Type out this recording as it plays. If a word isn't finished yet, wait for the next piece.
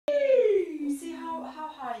how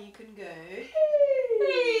high you can go.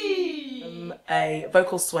 A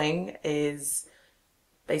vocal swing is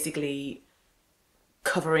basically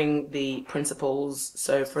covering the principals.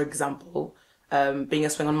 So, for example, being a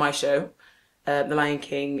swing on my show, The Lion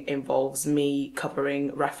King involves me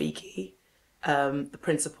covering Rafiki, the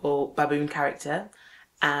principal baboon character,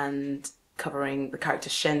 and covering the character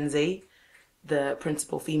Shenzi, the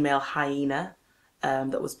principal female hyena,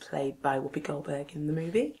 that was played by Whoopi Goldberg in the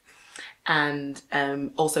movie, and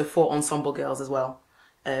also 4 ensemble girls as well,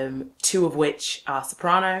 2 of which are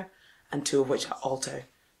soprano and 2 of which are alto.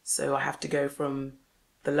 So I have to go from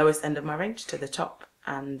the lowest end of my range to the top,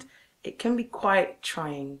 and it can be quite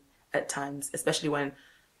trying at times, especially when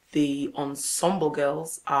the ensemble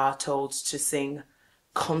girls are told to sing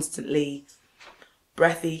constantly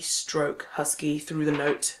breathy, stroke, husky through the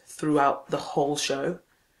note throughout the whole show,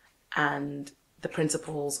 and the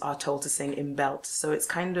principals are told to sing in belt. So it's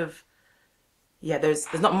kind of, yeah, there's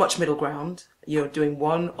not much middle ground. You're doing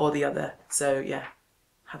one or the other. So yeah,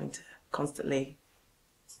 having to constantly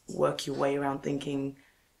work your way around thinking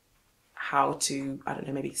how to, I don't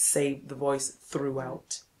know, maybe save the voice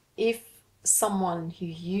throughout. If someone who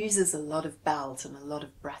uses a lot of belt and a lot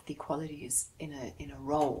of breathy qualities in a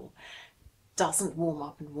role doesn't warm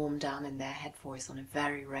up and warm down in their head voice on a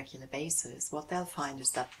very regular basis, what they'll find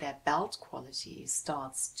is that their belt quality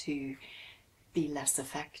starts to be less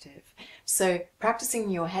effective. So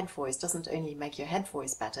practicing your head voice doesn't only make your head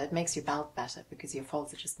voice better, it makes your belt better because your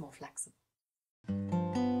folds are just more flexible.